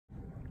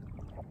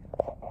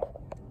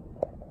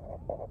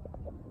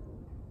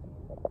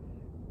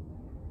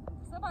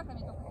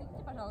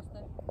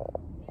пожалуйста.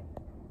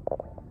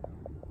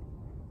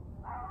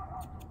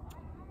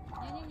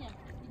 Не-не-не,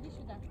 иди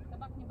сюда.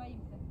 Собак не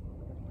боимся.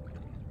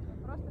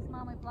 Просто с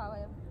мамой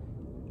плаваем.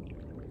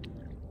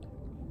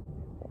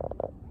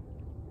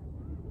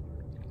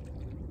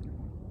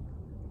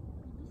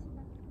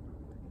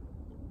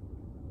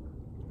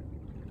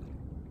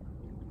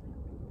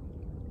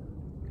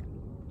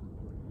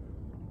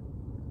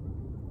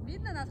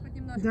 Видно нас хоть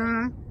немножко?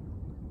 Да.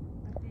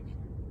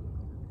 Отлично.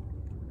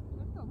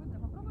 Ну что, Выдра,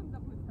 попробуем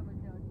заплыть с тобой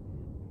сделать?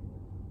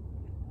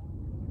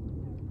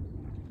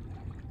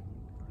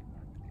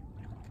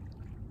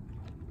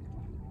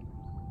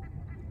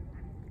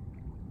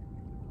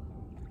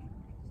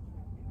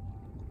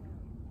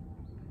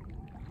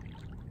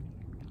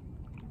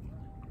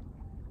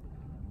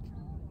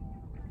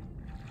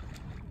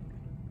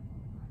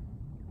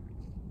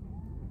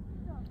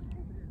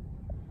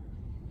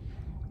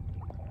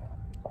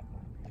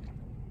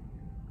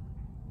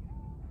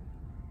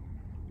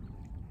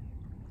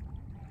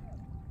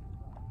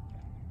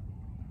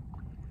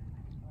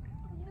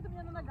 Нет у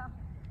меня на ногах.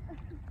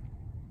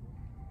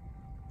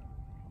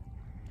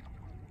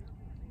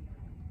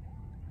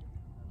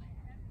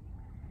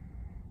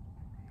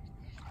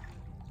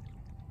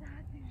 Да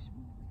ты ж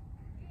мой.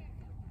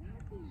 Да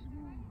ты ж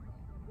мой.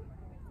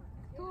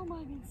 Кто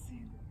мамин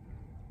сын?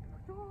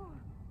 Кто?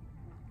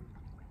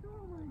 Кто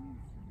мамин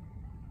сын?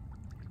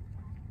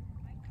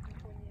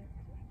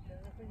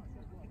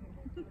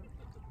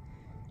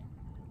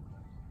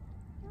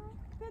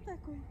 Кто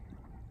такой?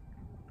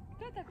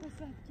 Кто такой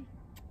сладкий?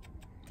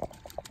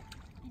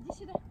 Иди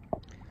сюда.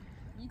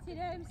 Не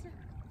теряемся.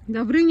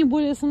 Добрыня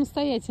более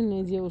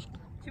самостоятельная девушка.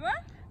 Чего?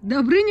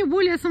 Добрыня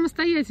более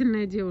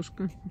самостоятельная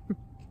девушка.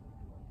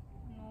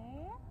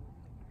 Ну?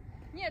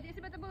 Нет,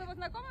 если бы это был его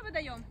знакомый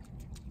водоем.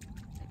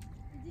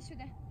 Иди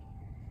сюда.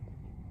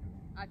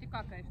 А, ты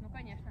какаешь, ну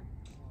конечно.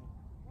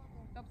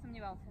 Кто бы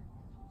сомневался.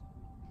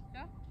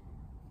 Все?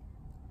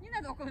 Не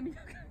надо около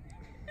меня.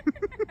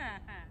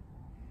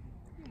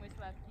 Мой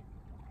сладкий.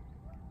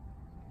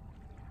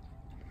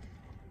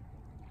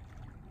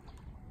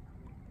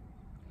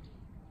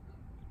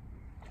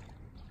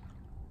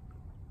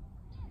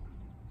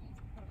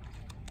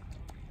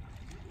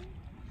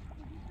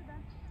 Иди сюда.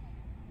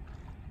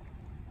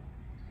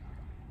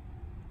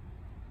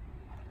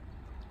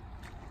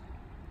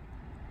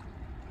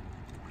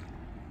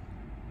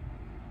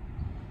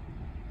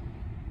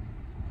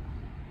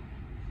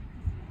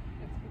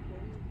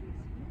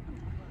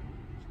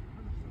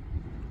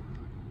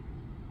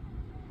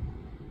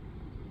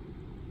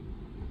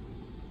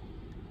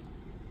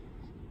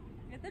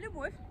 Это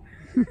любовь.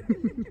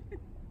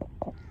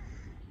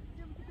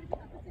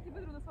 Отпустите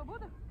Выдру на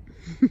свободу.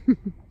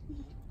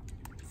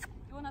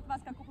 И он от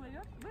вас как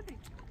уплывет. Выдры.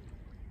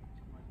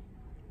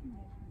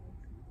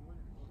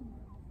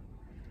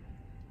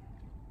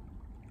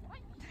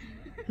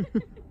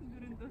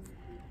 Дурындос.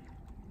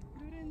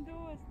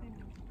 Дурындос ты.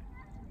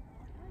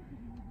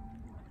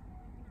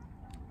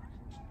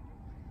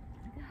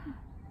 Да.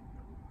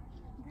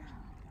 Да.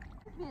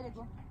 К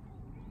берегу.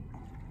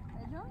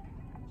 Пойдем?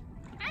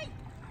 Ай!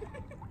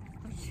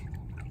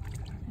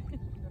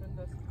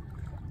 Дурындос.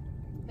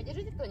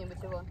 Подержите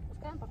кто-нибудь его.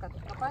 Пускай он пока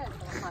тут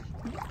копается, он Маша.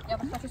 Я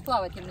просто хочу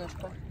сплавать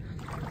немножко.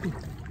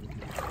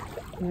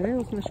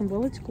 Нравилось в нашем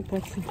болоте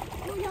купаться.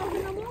 Ну, я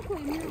уже намокла,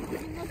 и мне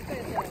немножко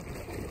это...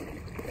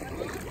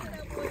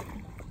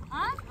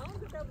 А? А он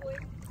за тобой.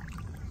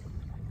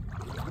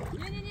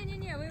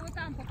 Не-не-не-не, вы его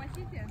там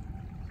попасите.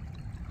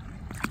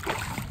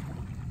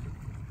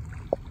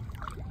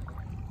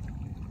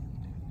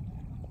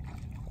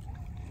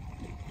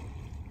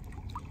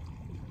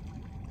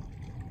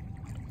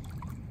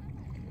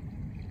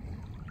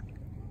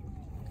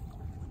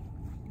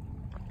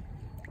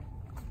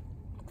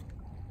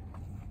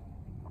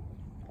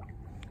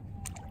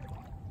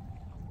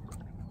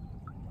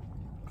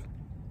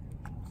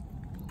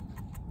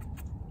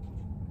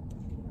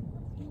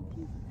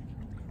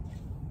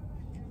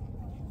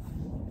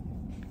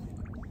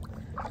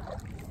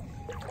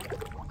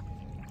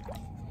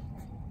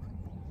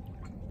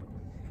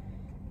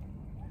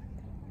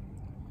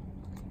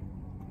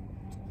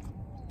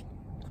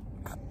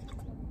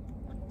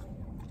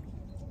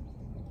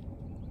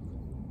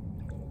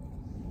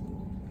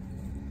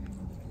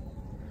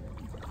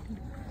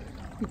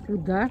 И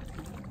куда?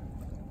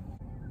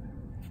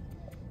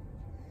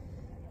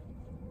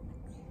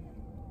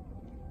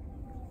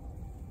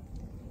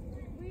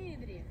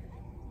 Выдри.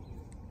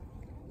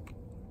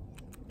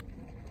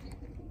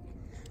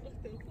 Ах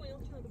ты, понял,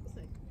 что надо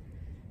кусать.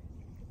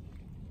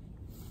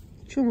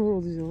 Че он в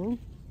рот взял?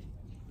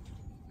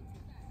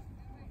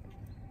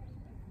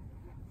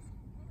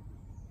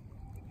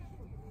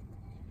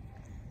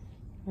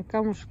 А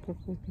камушек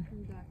какой-то.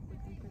 Да,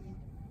 какой-то камень.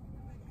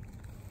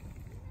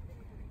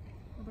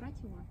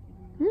 Убрать его?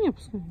 Не,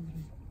 пускай не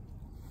брать.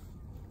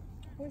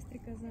 Ой,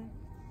 стрекоза.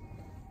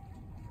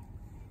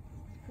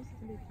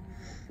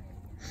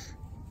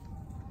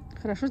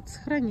 Хорошо, ты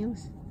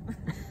сохранилась.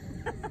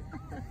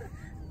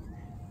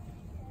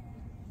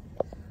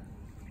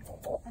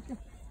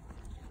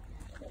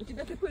 У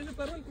тебя такой такой же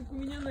пароль, как у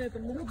меня на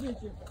этом, на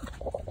рубрике.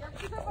 Я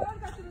такой пароль,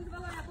 как ты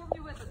назвала, я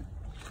помню в этот.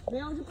 Но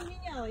я уже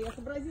поменяла, я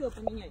сообразила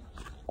поменять.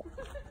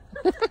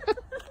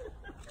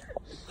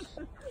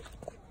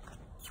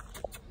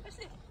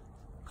 Пошли.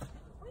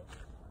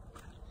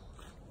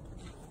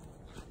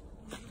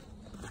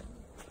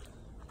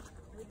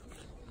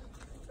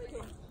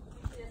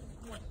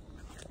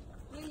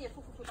 Не,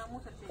 фу-фу-фу, там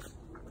мусор здесь.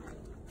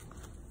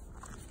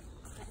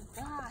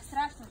 Да,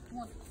 страшно,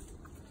 вот.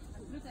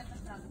 Открытое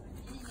пространство.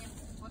 Не-не-не.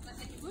 Вот на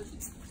всякий случай.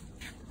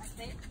 А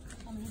стоит,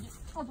 он будет.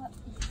 Оба.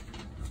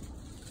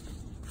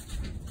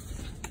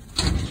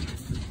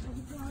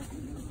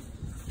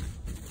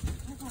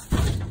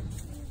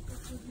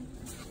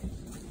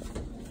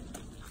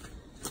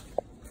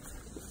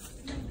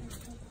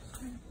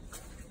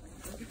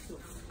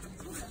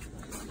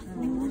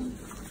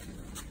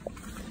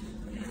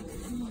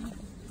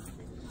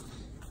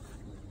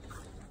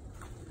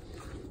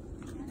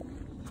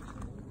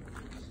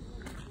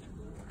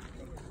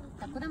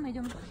 Так, куда мы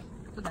идем?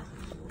 Туда.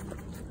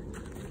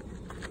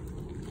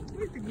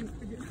 Ой ты,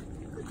 господи.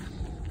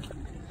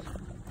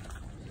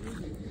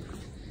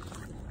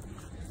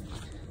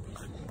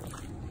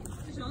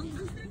 Слушай, он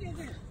быстро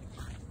бегает.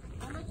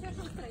 Он очень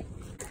шустрый.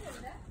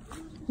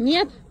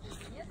 Нет?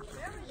 Нет,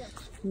 прямо идет.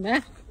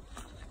 Да.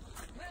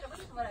 Выдра, мы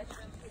не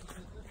поворачиваем.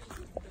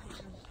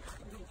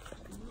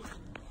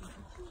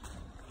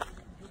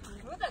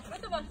 Круто,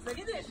 круто, Маш,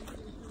 завидуешь?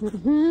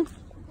 Угу.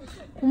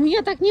 У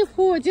меня так не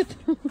ходит.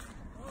 О,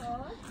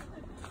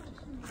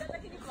 тебя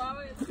так и не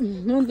плавает.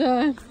 Ну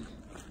да.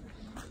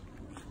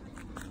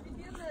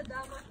 Бедная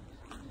дама.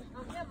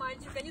 А у меня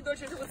мальчик, они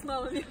дольше живут с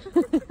малыми.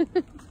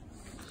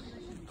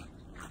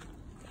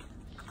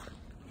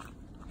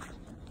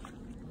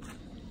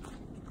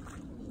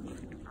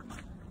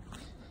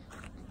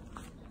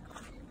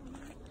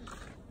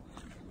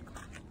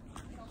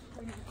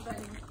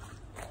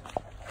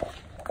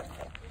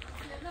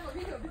 Ни одного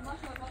видео без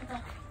нашего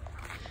банка.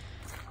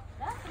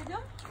 Да, пойдем?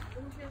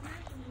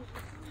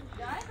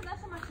 Да, это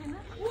наша машина.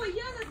 Ой,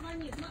 Яна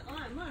звонит.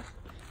 Маш,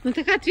 Ну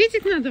так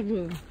ответить надо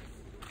было.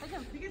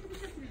 Пойдем. ты это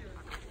сейчас видела?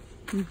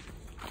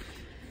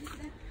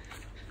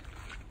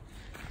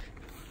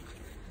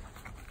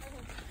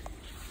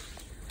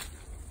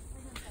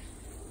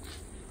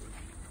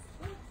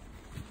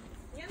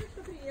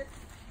 Яночка, привет.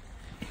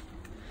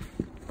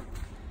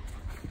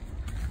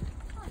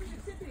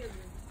 Все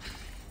трезвые.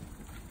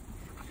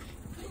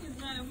 Я не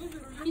знаю,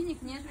 выберу уже.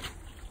 Денег нет.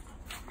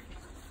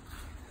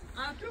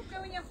 А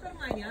трубка у меня в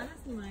кармане, она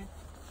снимает.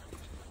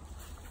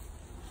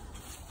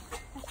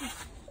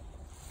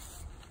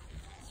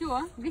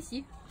 Все,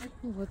 гаси.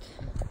 Вот.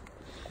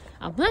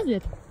 А у нас,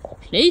 блядь,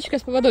 шлеечка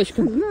с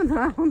поводочком. Ну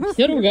да, у нас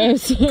Все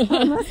ругаются.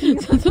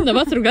 Зато на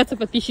вас ругаться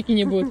подписчики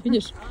не будут,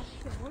 видишь?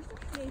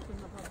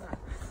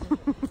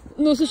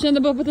 Ну, слушай,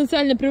 надо было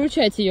потенциально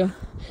приучать ее.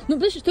 Ну,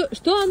 потому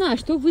что она,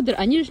 что выдра,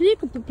 они же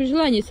лейку при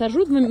желании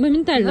сожрут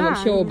моментально Да,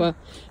 вообще оба.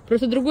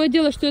 Просто другое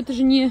дело, что это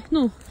же не,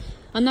 ну,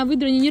 она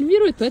выдра не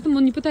нервирует, поэтому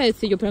он не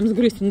пытается ее прям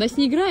сгрызть. Он, да, с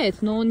ней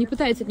играет, но он не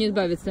пытается от нее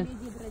избавиться.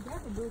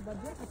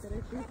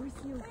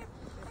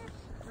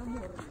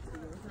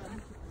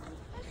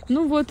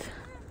 Ну вот,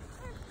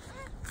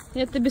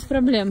 это без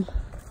проблем.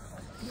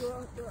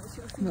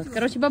 Вот.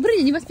 Короче,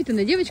 бобрыня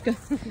невоспитанная девочка,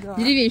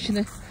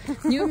 деревенщина,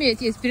 не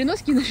умеет есть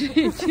переноски на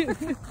шее.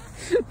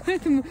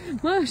 Поэтому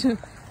Маша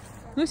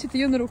носит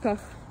ее на руках.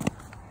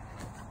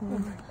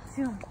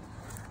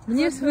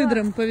 Мне с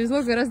выдром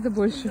повезло гораздо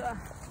больше. Да.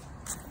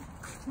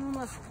 У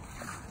нас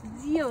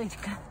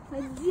девочка.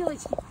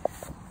 Девочки.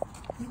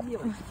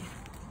 Девочки.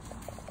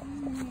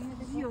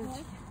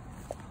 Девочки.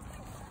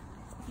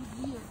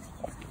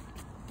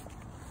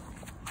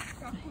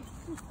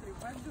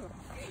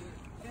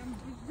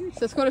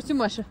 Со скоростью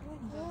Маши.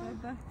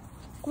 Да.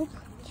 Оп,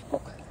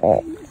 чпок.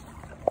 Вот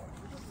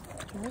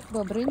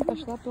бобрынь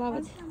пошла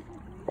плавать.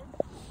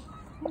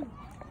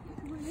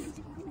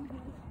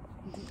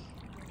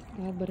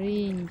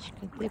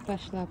 Бобрынечка, ты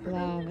пошла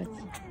плавать.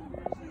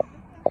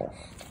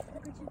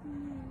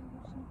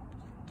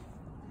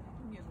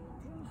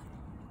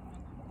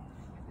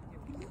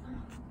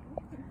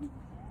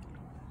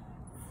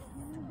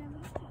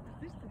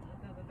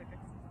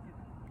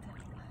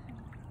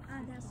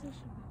 А, да, слышу.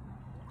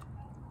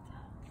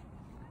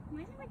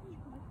 Можно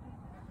водичку?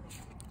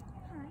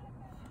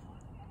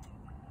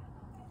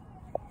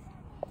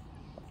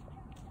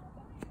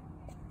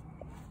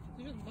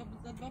 Ты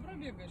что, от бобра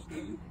бегаешь, что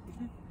ли?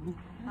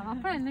 А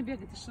вам правильно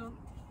бегать, что?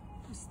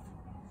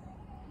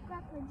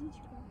 Как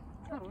водичка?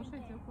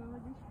 Хорошая, теплая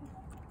водичка.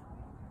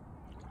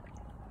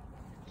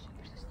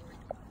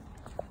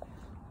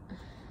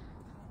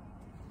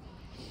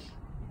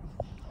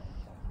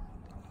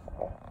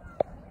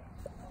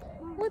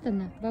 Вот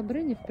она,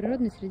 бобрыня в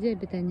природной среде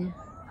обитания.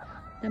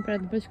 Там,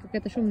 правда, против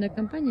какая-то шумная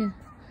компания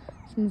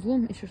с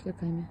музлом и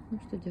шашлыками. Ну,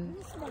 что делать?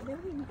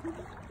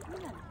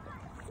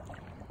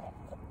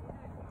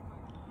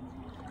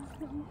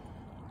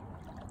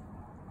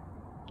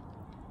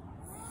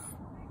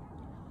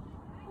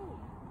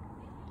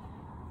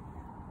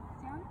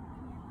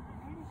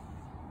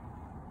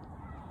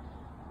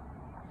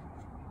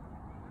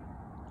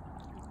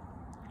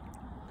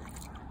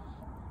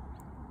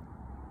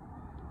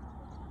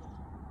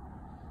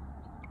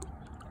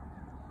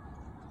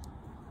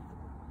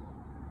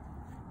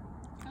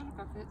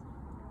 как-то...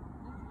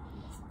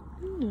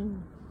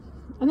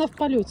 Она в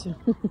полете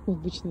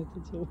обычно это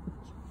делает.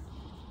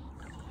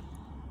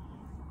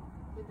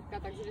 Выдра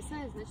так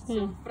зависает, значит,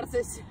 все в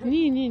процессе.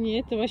 Не,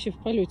 это вообще в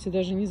полете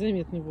даже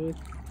незаметно будет.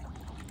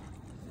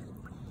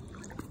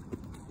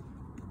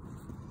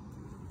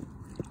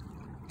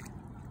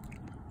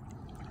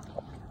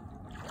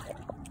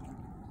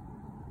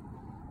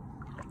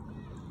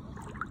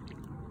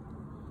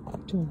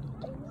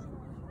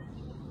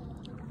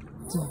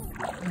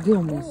 Где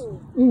у нас?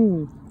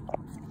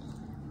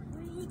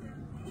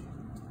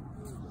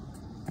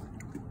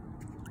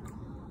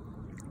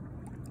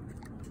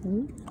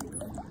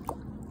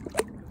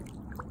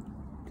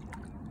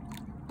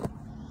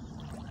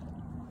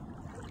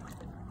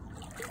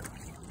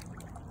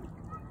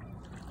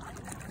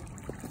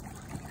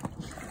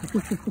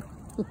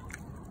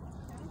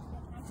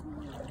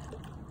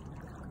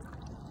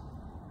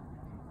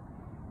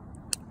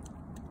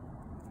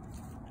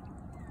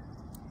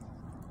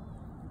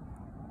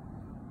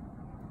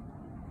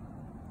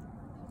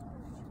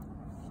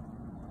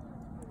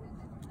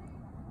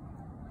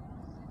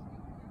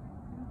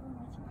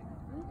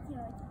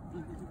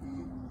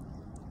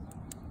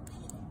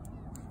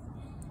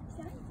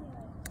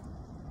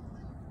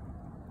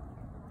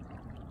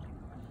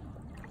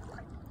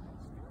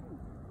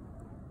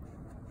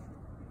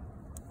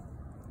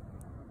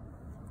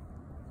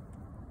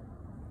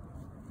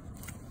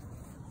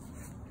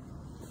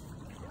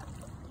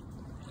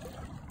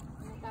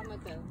 Там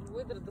это,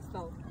 выдра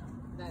достал,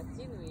 да,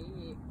 тину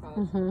и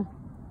палочку.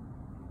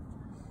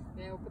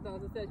 Я его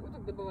пыталась заставить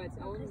уток добывать,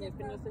 а он мне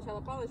принес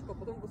сначала палочку, а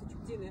потом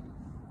кусочек тины.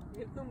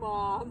 Говорит, ну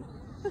мам,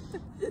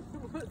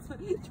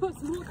 что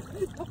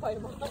смотришь, что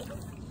поймал?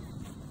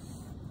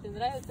 Тебе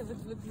нравится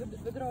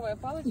выдровая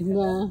палочка?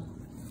 Да.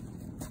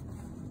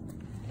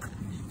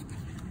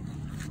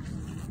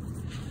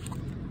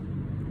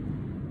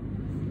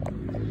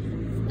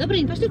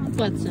 Добрынь, пошли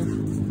купаться.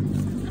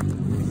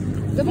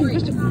 Добрынь,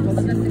 пошли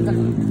купаться.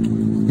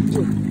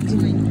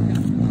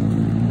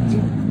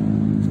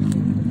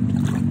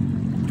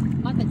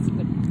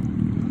 Мотоцикль.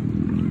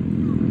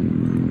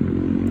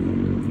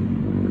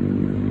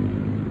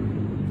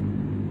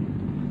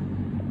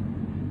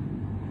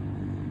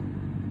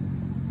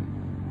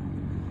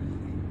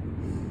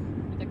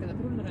 Мне так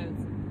этот руль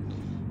нравится.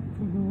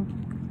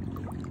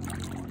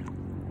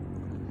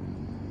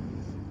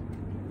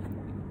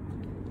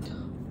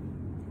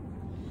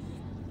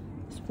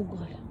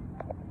 Испугали.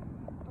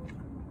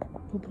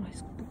 Бобра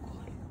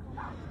испугали.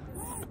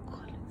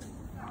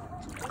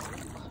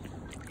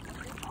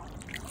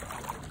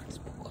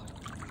 Испугали.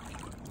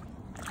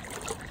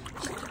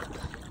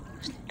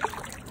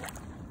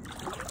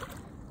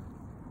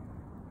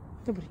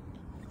 Добрый.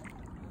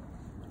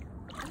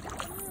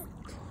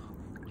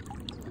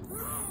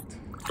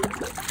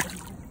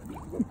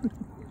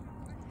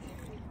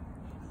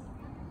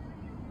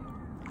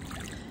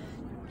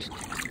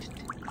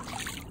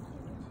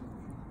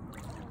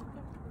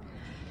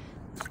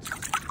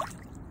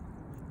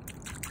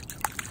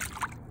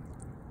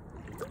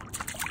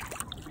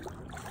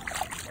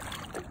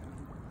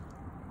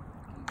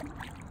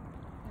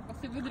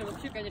 После выдра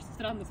вообще, конечно,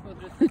 странно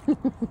смотрит.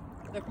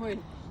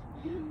 Такой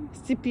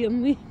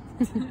Степенный.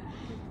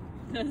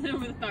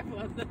 вот так,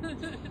 ладно.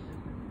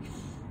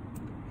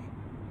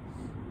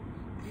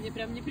 Мне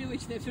прям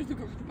непривычно, я все жду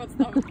какую-то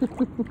подставу.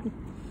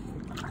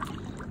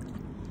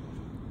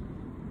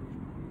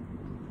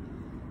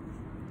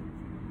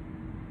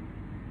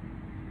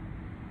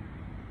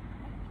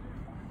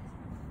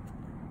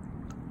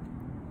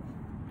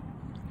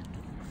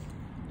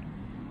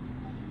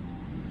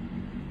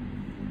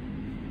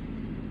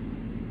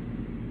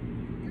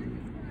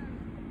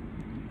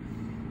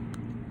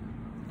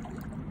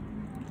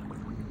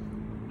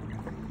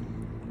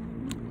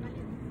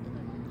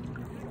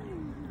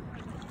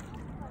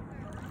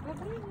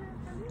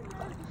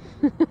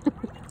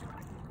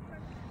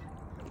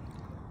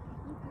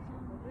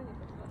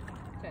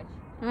 Часть.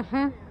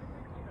 Ага.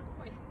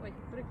 Ой,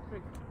 прыг,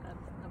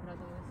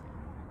 обрадовалась.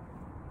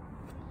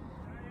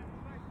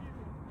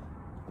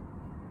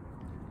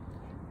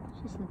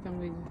 Сейчас она там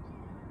выйдет.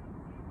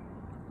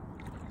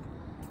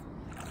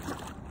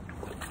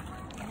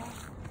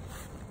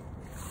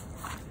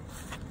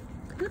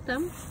 Кто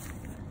там?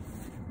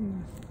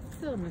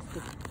 Кто у нас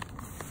тут?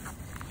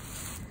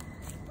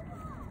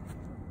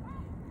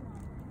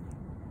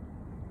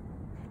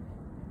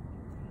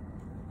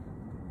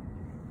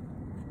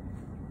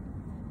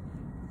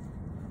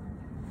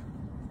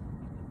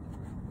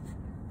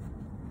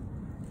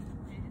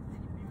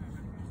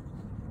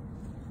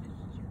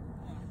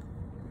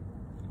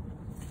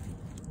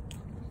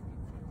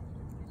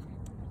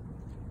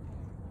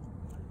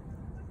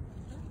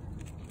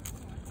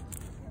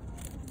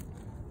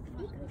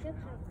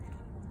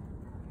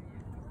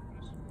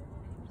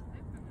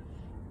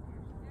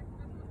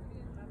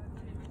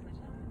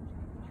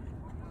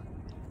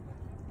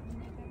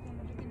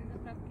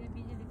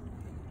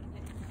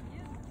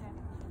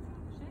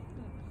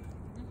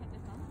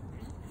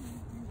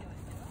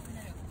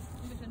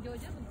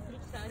 Делать это,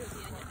 часа орёт,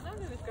 я не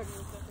останавливаюсь, как бы,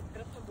 потому что как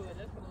раз было,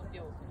 да, когда он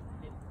делал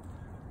здесь.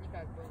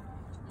 Никак бы.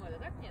 Ну, это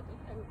так нет, он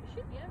как бы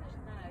пищит, я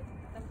начинаю.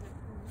 Там же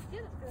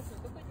стены скоростной,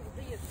 только эти вот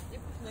заезды, где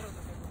куча народу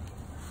как бы.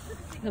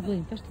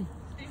 Забыли, пошли.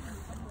 Я сейчас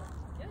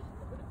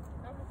такой,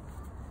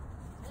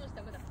 ну,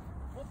 там это,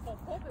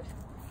 оп-оп-оп,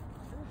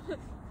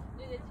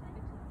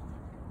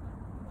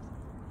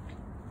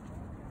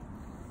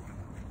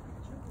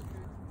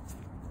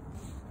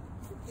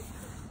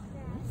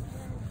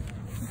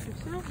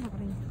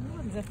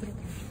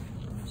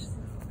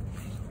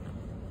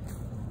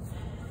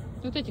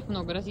 Вот этих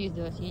много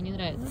разъездилась, ей не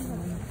нравится.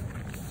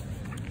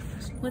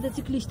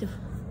 Мотоциклистов.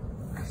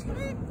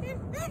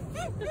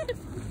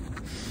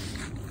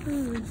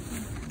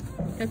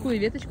 Какую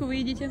веточку вы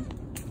едите?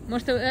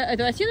 Может,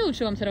 эту осину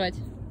лучше вам сорвать?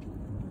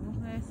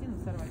 Можно и осину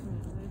сорвать.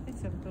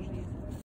 Видите, она тоже есть.